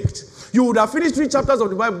is baked. You would have finished 3 chapters of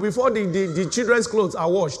the Bible before the children's clothes are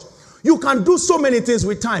washed. You can do so many things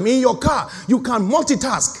with time. In your car, you can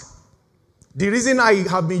multitask. The reason I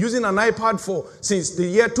have been using an iPad since the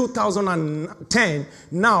year 2010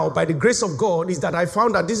 now, by the grace of God, is that I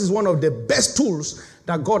found that this is one of the best tools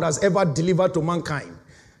that God has ever delivered to mankind.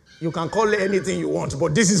 You can call it anything you want,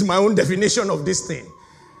 but this is my own definition of this thing.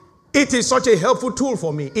 It is such a helpful tool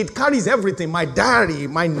for me. It carries everything. My diary,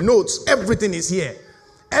 my notes, everything is here.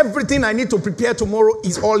 Everything I need to prepare tomorrow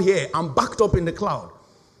is all here. I'm backed up in the cloud.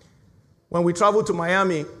 When we traveled to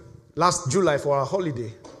Miami last July for our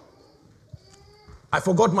holiday, I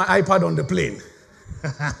forgot my iPad on the plane.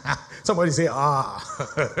 Somebody say, I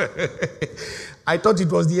thought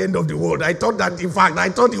it was the end of the world. I thought that, in fact,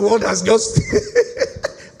 the world has just...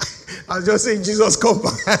 I was just saying, Jesus, come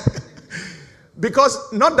back. Because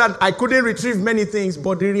not that I couldn't retrieve many things,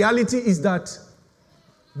 but the reality is that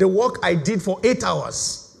the work I did for 8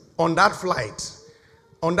 hours on that flight,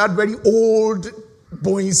 on that very old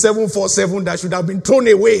Boeing 747 that should have been thrown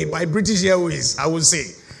away by British Airways, I would say,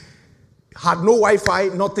 had no Wi-Fi,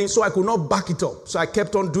 nothing, so I could not back it up. So I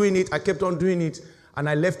kept on doing it, and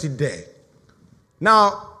I left it there.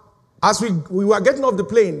 Now, as we were getting off the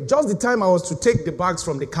plane, just the time I was to take the bags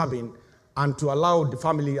from the cabin and to allow the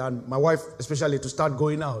family and my wife especially to start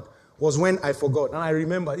going out, was when I forgot. And I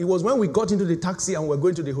remember, it was when we got into the taxi and we were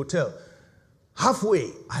going to the hotel. Halfway,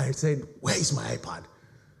 I said, where is my iPad?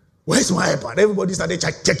 Where's my iPad? Everybody started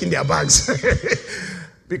checking their bags.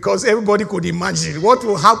 Because everybody could imagine what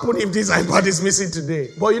will happen if this iPad is missing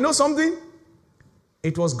today. But you know something?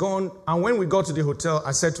 It was gone. And when we got to the hotel,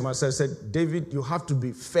 I said to myself, David, you have to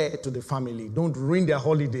be fair to the family. Don't ruin their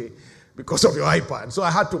holiday because of your iPad. So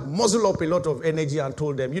I had to muzzle up a lot of energy and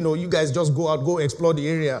told them, you guys just go out, go explore the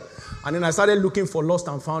area. And then I started looking for lost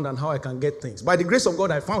and found and how I can get things. By the grace of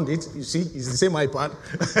God, I found it. You see, it's the same iPad.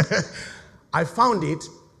 I found it.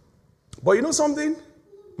 But you know something?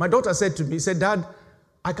 My daughter said to me, Dad,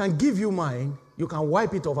 I can give you mine. You can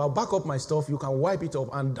wipe it off. I'll back up my stuff. You can wipe it off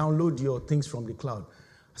and download your things from the cloud.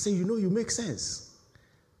 I say, you make sense.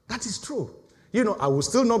 That is true. I will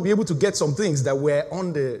still not be able to get some things that were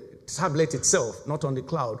on the tablet itself, not on the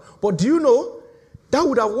cloud. But do you know, that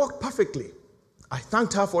would have worked perfectly. I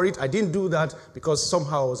thanked her for it. I didn't do that because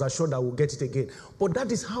somehow I was assured I would get it again. But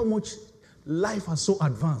that is how much life has so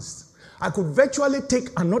advanced. I could virtually take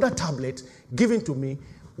another tablet given to me,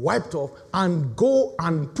 wiped off, and go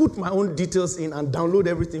and put my own details in and download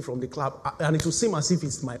everything from the cloud, and it will seem as if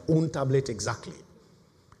it's my own tablet exactly.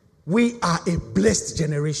 We are a blessed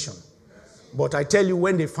generation. But I tell you,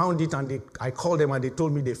 when they found it and I called them and they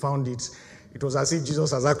told me they found it, it was as if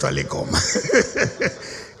Jesus has actually come.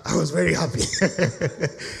 I was very happy.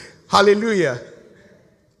 Hallelujah.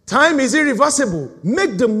 Time is irreversible.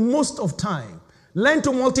 Make the most of time. Learn to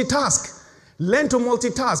multitask. Learn to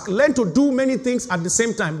multitask. Learn to do many things at the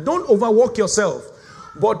same time. Don't overwork yourself.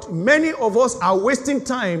 But many of us are wasting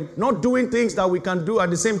time not doing things that we can do at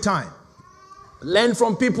the same time. Learn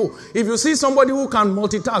from people. If you see somebody who can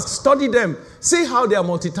multitask, study them. See how they are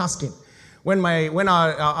multitasking. When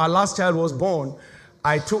our last child was born,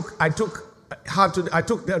 I took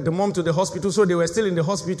the mom to the hospital, so they were still in the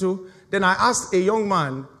hospital. Then I asked a young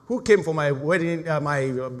man who came for my wedding, my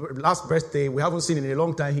last birthday. We haven't seen in a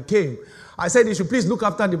long time. He came. I said, you should please look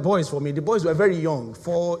after the boys for me. The boys were very young,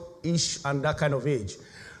 4-ish and that kind of age.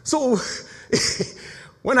 So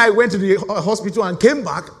when I went to the hospital and came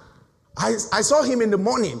back, I saw him in the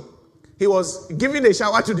morning. He was giving a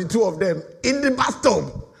shower to the two of them in the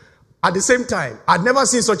bathtub at the same time. I'd never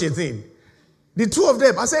seen such a thing. The two of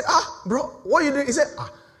them, I said, bro, what are you doing? He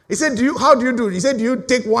said, how do you do it? He said, do you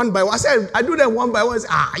take one by one? I said, I do them one by one. He said,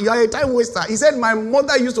 you are a time waster. He said, my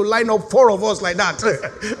mother used to line up 4 of us like that.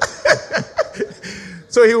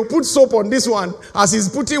 So he will put soap on this one. As he's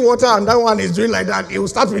putting water on that one, he's doing like that. He will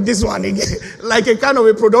start with this one again, like a kind of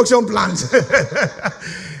a production plant.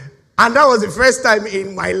 And that was the first time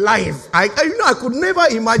in my life. I could never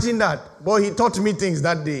imagine that. But he taught me things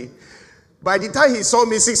that day. By the time he saw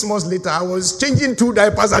me 6 months later, I was changing 2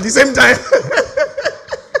 diapers at the same time.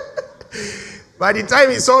 By the time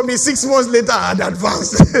he saw me 6 months later, I had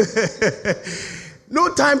advanced.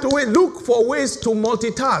 No time to wait. Look for ways to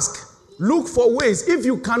multitask. Look for ways. If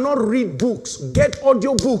you cannot read books, get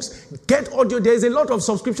audio books. Get audio. There's a lot of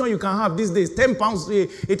subscription you can have these days.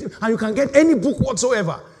 £10, and you can get any book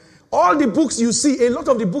whatsoever. All the books you see, a lot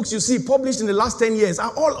of the books you see published in the last 10 years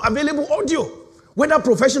are all available audio. Whether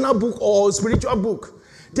professional book or spiritual book.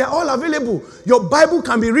 They're all available. Your Bible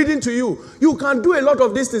can be reading to you. You can do a lot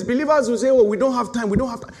of these things. Believers will say, oh, we don't have time. We don't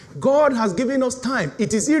have time. God has given us time.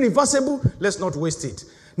 It is irreversible. Let's not waste it.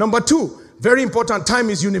 Number 2, very important, time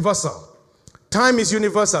is universal. Time is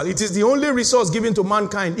universal. It is the only resource given to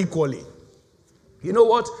mankind equally. You know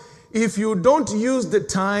what? If you don't use the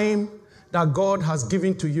time that God has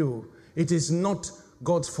given to you, it is not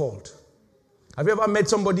God's fault. Have you ever met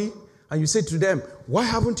somebody and you say to them, why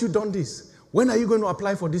haven't you done this? When are you going to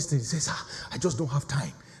apply for this thing? He says, I just don't have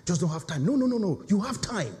time. Just don't have time. No. You have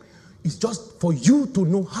time. It's just for you to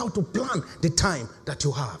know how to plan the time that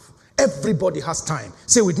you have. Everybody has time.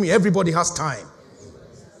 Say with me, everybody has time.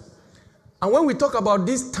 And when we talk about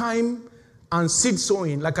this time and seed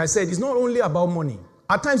sowing, like I said, it's not only about money.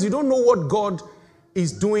 At times, you don't know what God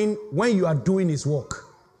is doing when you are doing his work.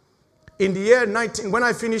 In the year 19, when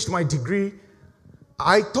I finished my degree,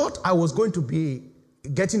 I thought I was going to be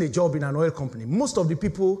getting a job in an oil company. Most of the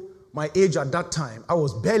people my age at that time, I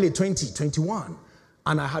was barely 20, 21.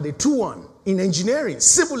 And I had a 2-1 in engineering,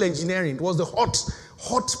 civil engineering. It was the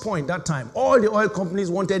hot point that time. All the oil companies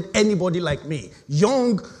wanted anybody like me,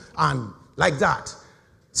 young and like that.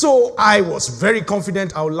 So I was very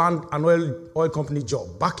confident I would land an oil company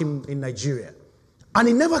job back in Nigeria. And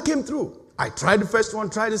it never came through. I tried the first one,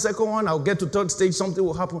 tried the second one. I'll get to third stage, something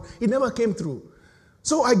will happen. It never came through.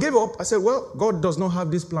 So I gave up. I said, well, God does not have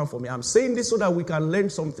this plan for me. I'm saying this so that we can learn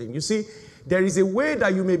something. You see, there is a way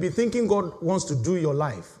that you may be thinking God wants to do your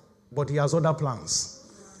life, but he has other plans.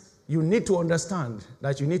 You need to understand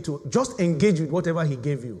that you need to just engage with whatever he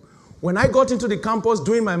gave you. When I got into the campus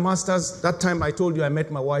doing my master's, that time I told you I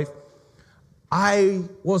met my wife, I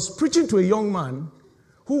was preaching to a young man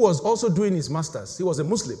who was also doing his master's. He was a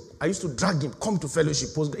Muslim. I used to drag him, come to fellowship.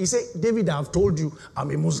 He said, David, I have told you I'm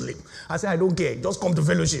a Muslim. I said, I don't care, just come to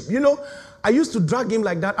fellowship. You know, I used to drag him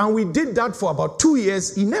like that, and we did that for about 2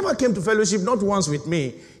 years. He never came to fellowship, not once with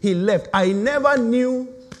me. He left. I never knew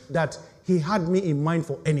that he had me in mind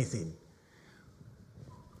for anything.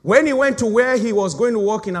 When he went to where he was going to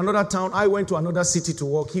work in another town, I went to another city to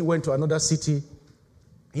work. He went to another city.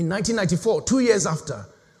 In 1994, 2 years after,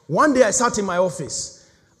 one day I sat in my office,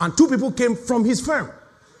 and 2 people came from his firm.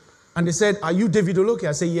 And they said, are you David Oloke?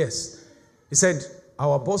 I said, yes. He said,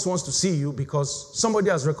 our boss wants to see you because somebody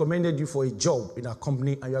has recommended you for a job in our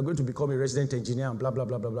company, and you are going to become a resident engineer and blah, blah,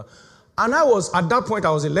 blah, blah, blah. And at that point, I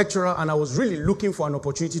was a lecturer, and I was really looking for an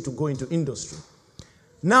opportunity to go into industry.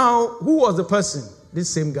 Now, who was the person? This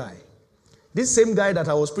same guy. This same guy that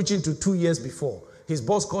I was preaching to 2 years before. His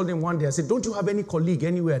boss called him one day and said, don't you have any colleague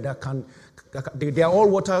anywhere they are all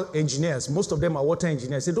water engineers. Most of them are water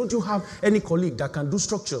engineers. He said, don't you have any colleague that can do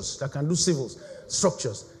structures, that can do civil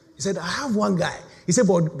structures? He said, I have one guy. He said,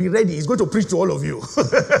 but be ready. He's going to preach to all of you.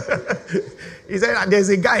 He said, there's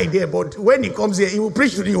a guy there, but when he comes here, he will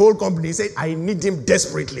preach to the whole company. He said, I need him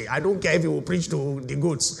desperately. I don't care if he will preach to the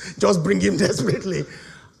goats. Just bring him desperately.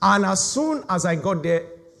 And as soon as I got there,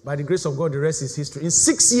 by the grace of God, the rest is history. In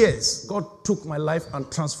 6 years, God took my life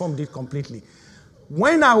and transformed it completely.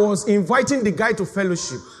 When I was inviting the guy to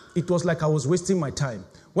fellowship, it was like I was wasting my time.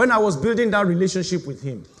 When I was building that relationship with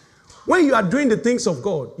him. When you are doing the things of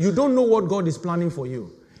God, you don't know what God is planning for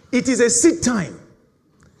you. It is a seed time.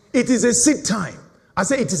 It is a seed time. I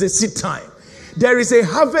say it is a seed time. There is a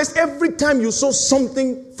harvest every time you sow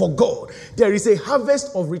something for God. There is a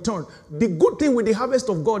harvest of return. The good thing with the harvest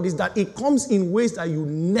of God is that it comes in ways that you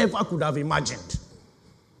never could have imagined.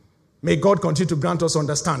 May God continue to grant us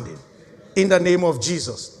understanding. In the name of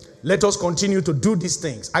Jesus, let us continue to do these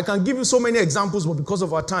things. I can give you so many examples, but because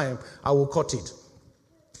of our time, I will cut it.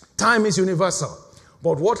 Time is universal.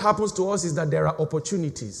 But what happens to us is that there are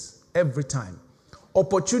opportunities every time.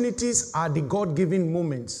 Opportunities are the God-given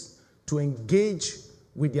moments to engage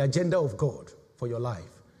with the agenda of God for your life.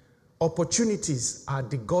 Opportunities are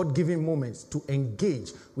the God-given moments to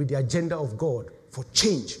engage with the agenda of God for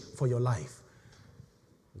change for your life.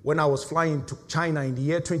 When I was flying to China in the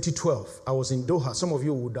year 2012, I was in Doha. Some of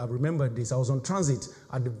you would have remembered this. I was on transit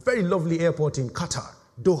at the very lovely airport in Qatar,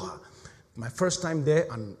 Doha. My first time there,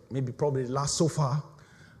 and maybe probably the last so far.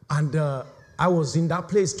 And I was in that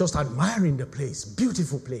place just admiring the place.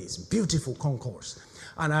 Beautiful concourse.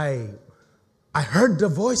 And I heard the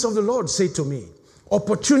voice of the Lord say to me,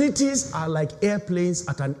 opportunities are like airplanes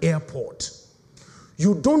at an airport.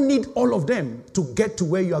 You don't need all of them to get to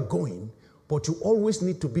where you are going, but you always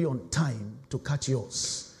need to be on time to catch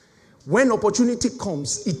yours. When opportunity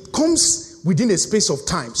comes, it comes within a space of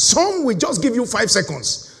time. Some will just give you 5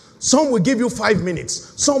 seconds. Some will give you 5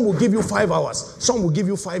 minutes. Some will give you 5 hours. Some will give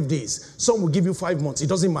you 5 days. Some will give you 5 months. It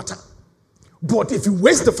doesn't matter. But if you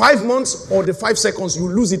waste the 5 months or the 5 seconds, you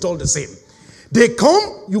lose it all the same. They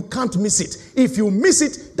come, you can't miss it. If you miss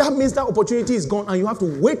it, that means that opportunity is gone and you have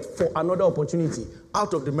to wait for another opportunity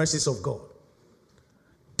out of the mercies of God.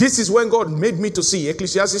 This is when God made me to see.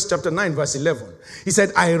 Ecclesiastes chapter 9 verse 11. He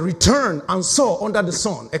said, I returned and saw under the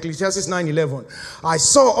sun. Ecclesiastes 9:11. I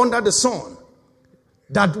saw under the sun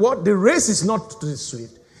that what? The race is not to the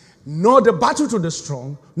swift, nor the battle to the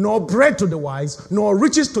strong, nor bread to the wise, nor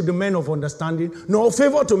riches to the men of understanding, nor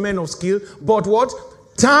favor to men of skill, but what?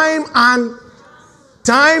 Time and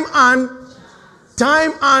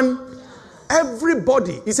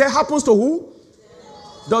everybody. He said, happens to who?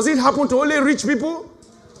 Does it happen to only rich people?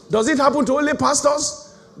 Does it happen to only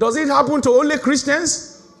pastors? Does it happen to only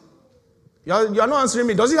Christians? You're not answering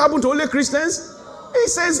me. Does it happen to only Christians? He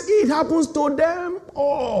says it happens to them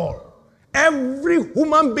all. Every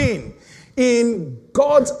human being in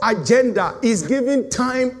God's agenda is given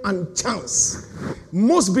time and chance.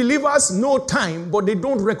 Most believers know time, but they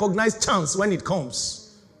don't recognize chance when it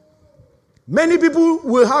comes. Many people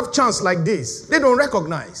will have chance like this. They don't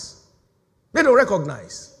recognize. They don't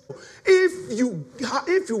recognize. If you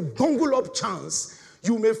bungle up chance,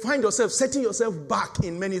 you may find yourself setting yourself back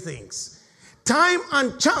in many things. Time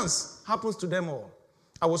and chance happens to them all.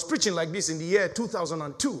 I was preaching like this in the year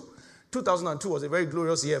 2002. 2002 was a very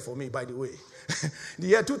glorious year for me, by the way. The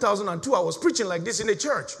year 2002, I was preaching like this in a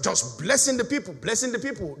church, just blessing the people.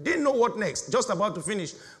 Didn't know what next, just about to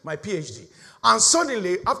finish my PhD. And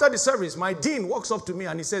suddenly, after the service, my dean walks up to me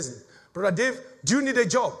and he says, Brother Dave, do you need a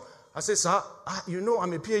job? I said, sir, you know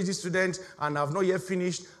I'm a PhD student and I've not yet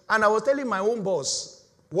finished. And I was telling my own boss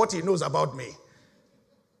what he knows about me.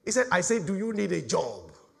 I said, do you need a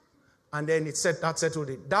job? And then that settled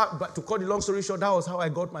it. But to cut the long story short, that was how I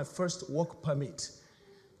got my first work permit.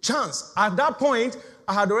 Chance. At that point,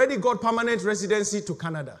 I had already got permanent residency to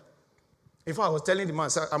Canada. In fact, I was telling the man,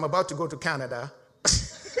 sir, I'm about to go to Canada.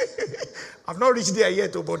 I've not reached there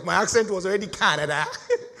yet, but my accent was already Canada.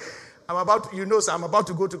 I'm about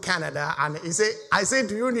to go to Canada. And I said,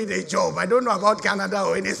 do you need a job? I don't know about Canada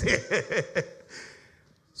or anything.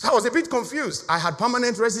 So I was a bit confused. I had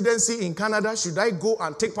permanent residency in Canada. Should I go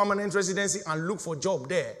and take permanent residency and look for a job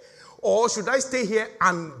there? Or should I stay here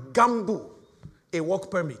and gamble a work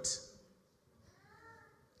permit?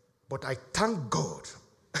 But I thank God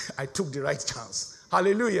I took the right chance.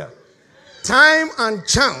 Hallelujah. Time and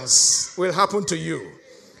chance will happen to you.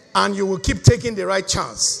 And you will keep taking the right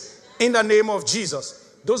chance. In the name of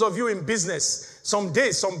Jesus. Those of you in business, some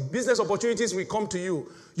days, some business opportunities will come to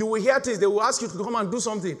you. You will hear things. They will ask you to come and do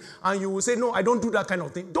something. And you will say, no, I don't do that kind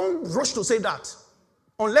of thing. Don't rush to say that.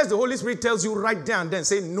 Unless the Holy Spirit tells you right there and then,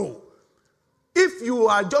 say no. If you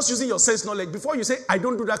are just using your sense knowledge, before you say, I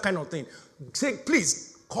don't do that kind of thing, say,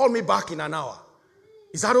 please, call me back in an hour.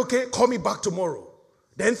 Is that okay? Call me back tomorrow.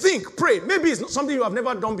 Then think, pray. Maybe it's not something you have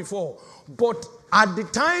never done before. But at the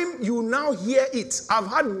time you now hear it, I've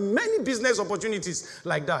had many business opportunities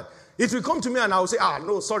like that. It will come to me and I will say,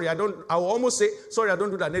 no, sorry, I will almost say, sorry, I don't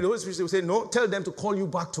do that. Then the Holy Spirit will say, no, tell them to call you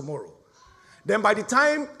back tomorrow. Then by the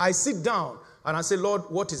time I sit down and I say, Lord,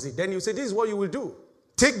 what is it? Then you say, this is what you will do.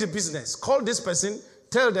 Take the business, call this person,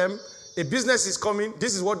 tell them a business is coming,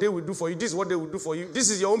 this is what they will do for you, this is what they will do for you, this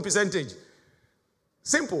is your own percentage.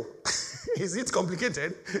 Simple. Is it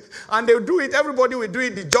complicated? And they'll do it, everybody will do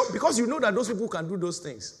it, the job, because you know that those people can do those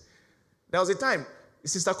things. There was a time,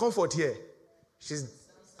 Sister Comfort here, she's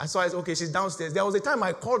downstairs. There was a time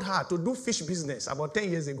I called her to do fish business about 10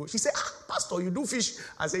 years ago. She said, Pastor, you do fish?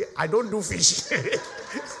 I said, I don't do fish.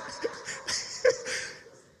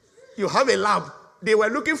 You have a lab. They were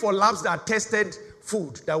looking for labs that tested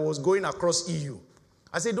food that was going across EU.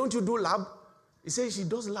 I said, don't you do lab? He said, she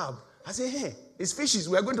does lab. I said, hey, it's fishes.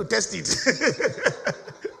 We are going to test it.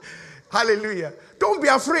 Hallelujah. Don't be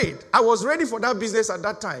afraid. I was ready for that business at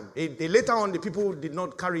that time. Later on, the people did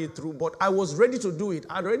not carry it through, but I was ready to do it.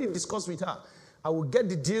 I had already discussed with her. I will get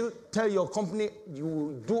the deal, tell your company, you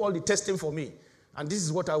will do all the testing for me. And this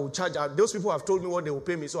is what I will charge. Those people have told me what they will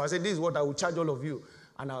pay me. So I said, this is what I will charge all of you.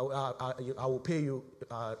 And I will pay you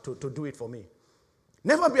to do it for me.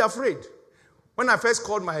 Never be afraid. When I first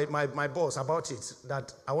called my boss about it,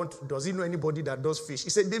 that does he know anybody that does fish? He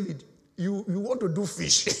said, David, you want to do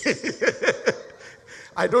fish.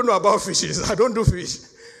 I don't know about fishes. I don't do fish.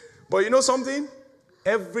 But you know something?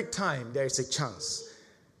 Every time there is a chance,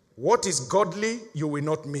 What is godly, you will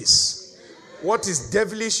not miss. What is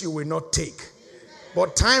devilish, you will not take.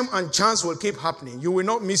 But time and chance will keep happening. You will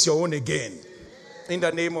not miss your own again. In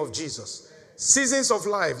the name of Jesus. Seasons of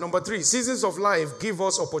life. Number 3, seasons of life give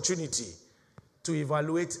us opportunity to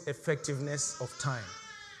evaluate effectiveness of time.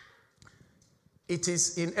 It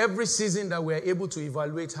is in every season that we are able to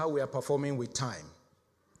evaluate how we are performing with time.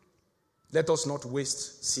 Let us not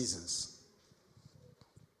waste seasons.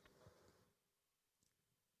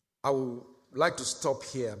 I would like to stop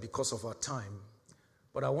here because of our time.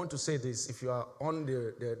 But I want to say this. If you are on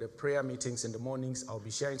the prayer meetings in the mornings, I'll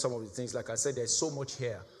be sharing some of the things. Like I said, there's so much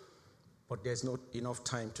here. But there's not enough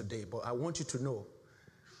time today. But I want you to know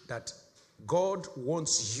that God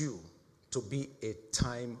wants you to be a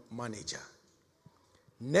time manager.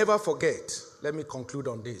 Never forget, let me conclude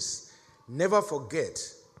on this. Never forget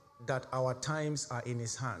that our times are in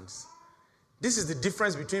his hands. This is the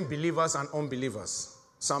difference between believers and unbelievers.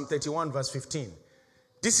 Psalm 31 verse 15.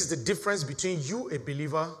 This is the difference between you, a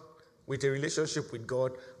believer with a relationship with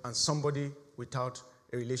God, and somebody without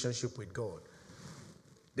a relationship with God.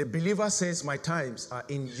 The believer says, my times are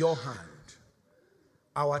in your hand.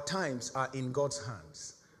 Our times are in God's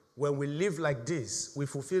hands. When we live like this, we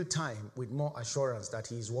fulfill time with more assurance that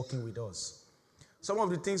he is working with us. Some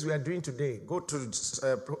of the things we are doing today, go to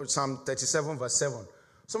Psalm 37 verse 7.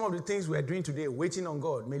 Some of the things we are doing today, waiting on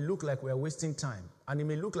God, may look like we are wasting time. And it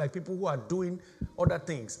may look like people who are doing other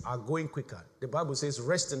things are going quicker. The Bible says,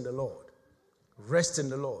 rest in the Lord. Rest in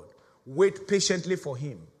the Lord. Wait patiently for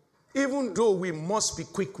him. Even though we must be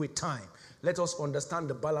quick with time, let us understand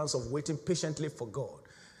the balance of waiting patiently for God.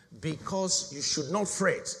 Because you should not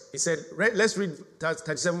fret. He said, let's read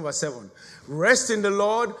 37 verse 7. Rest in the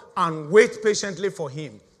Lord and wait patiently for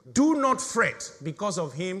him. Do not fret because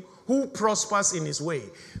of him who prospers in his way,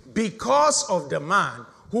 because of the man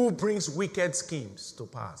who brings wicked schemes to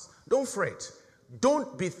pass. Don't fret.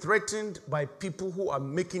 Don't be threatened by people who are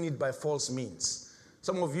making it by false means.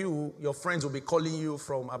 Some of you, your friends will be calling you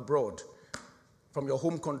from abroad, from your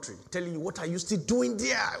home country, telling you, what are you still doing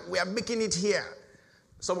there? We are making it here.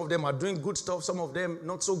 Some of them are doing good stuff, some of them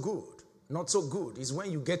not so good. Not so good. It's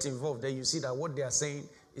when you get involved that you see that what they are saying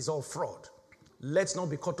is all fraud. Let's not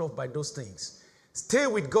be caught off by those things. Stay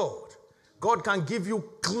with God. God can give you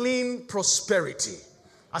clean prosperity.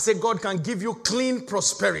 I say God can give you clean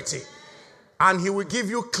prosperity. And he will give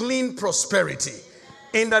you clean prosperity.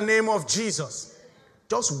 In the name of Jesus.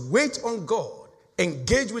 Just wait on God.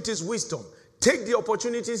 Engage with his wisdom. Take the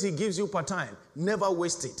opportunities he gives you per time. Never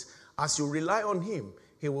waste it. As you rely on him,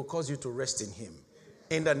 he will cause you to rest in him.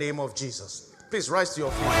 In the name of Jesus. Please rise to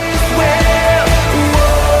your feet.